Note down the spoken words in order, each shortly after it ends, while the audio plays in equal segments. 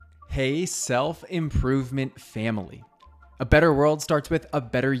Hey, self-improvement family. A better world starts with a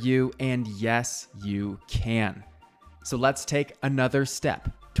better you, and yes, you can. So let's take another step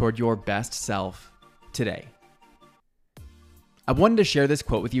toward your best self today. I wanted to share this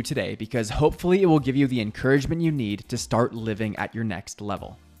quote with you today because hopefully it will give you the encouragement you need to start living at your next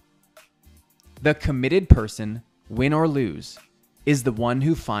level. The committed person, win or lose, is the one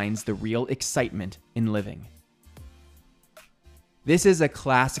who finds the real excitement in living. This is a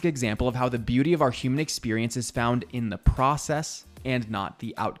classic example of how the beauty of our human experience is found in the process and not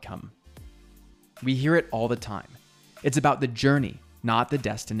the outcome. We hear it all the time. It's about the journey, not the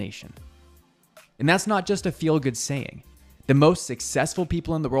destination. And that's not just a feel-good saying. The most successful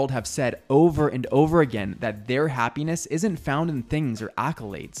people in the world have said over and over again that their happiness isn't found in things or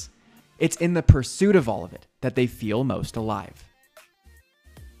accolades. It's in the pursuit of all of it that they feel most alive.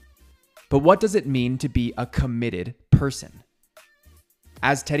 But what does it mean to be a committed person?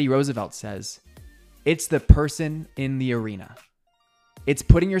 As Teddy Roosevelt says, it's the person in the arena. It's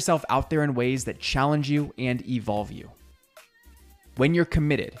putting yourself out there in ways that challenge you and evolve you. When you're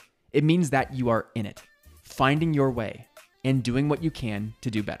committed, it means that you are in it, finding your way, and doing what you can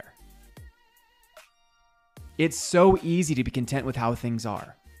to do better. It's so easy to be content with how things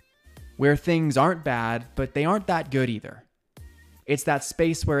are, where things aren't bad, but they aren't that good either. It's that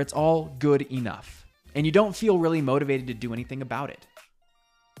space where it's all good enough, and you don't feel really motivated to do anything about it.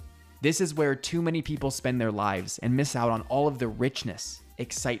 This is where too many people spend their lives and miss out on all of the richness,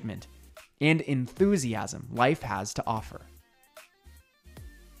 excitement, and enthusiasm life has to offer.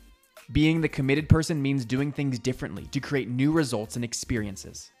 Being the committed person means doing things differently to create new results and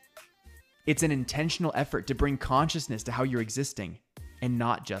experiences. It's an intentional effort to bring consciousness to how you're existing and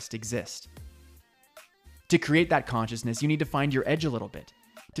not just exist. To create that consciousness, you need to find your edge a little bit,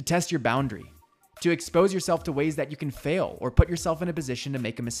 to test your boundary, to expose yourself to ways that you can fail or put yourself in a position to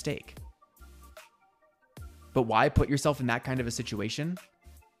make a mistake. But why put yourself in that kind of a situation?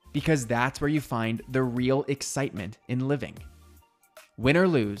 Because that's where you find the real excitement in living. Win or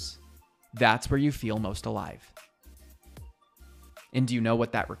lose, that's where you feel most alive. And do you know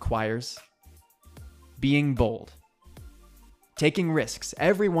what that requires? Being bold. Taking risks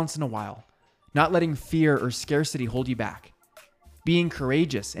every once in a while, not letting fear or scarcity hold you back. Being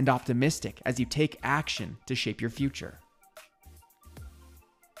courageous and optimistic as you take action to shape your future.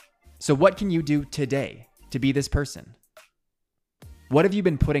 So what can you do today to be this person? What have you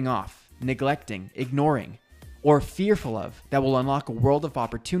been putting off, neglecting, ignoring, or fearful of that will unlock a world of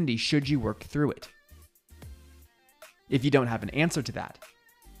opportunity should you work through it? If you don't have an answer to that,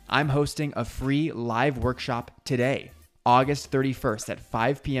 I'm hosting a free live workshop today, August 31st at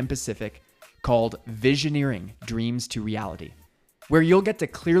 5 p.m. Pacific, called Visioneering Dreams to Reality, where you'll get to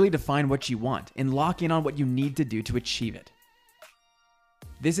clearly define what you want and lock in on what you need to do to achieve it.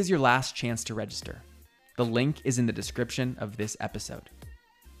 This is your last chance to register. The link is in the description of this episode.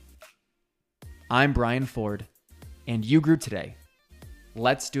 I'm Brian Ford, and you grew today.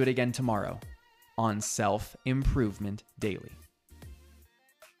 Let's do it again tomorrow on Self-Improvement Daily.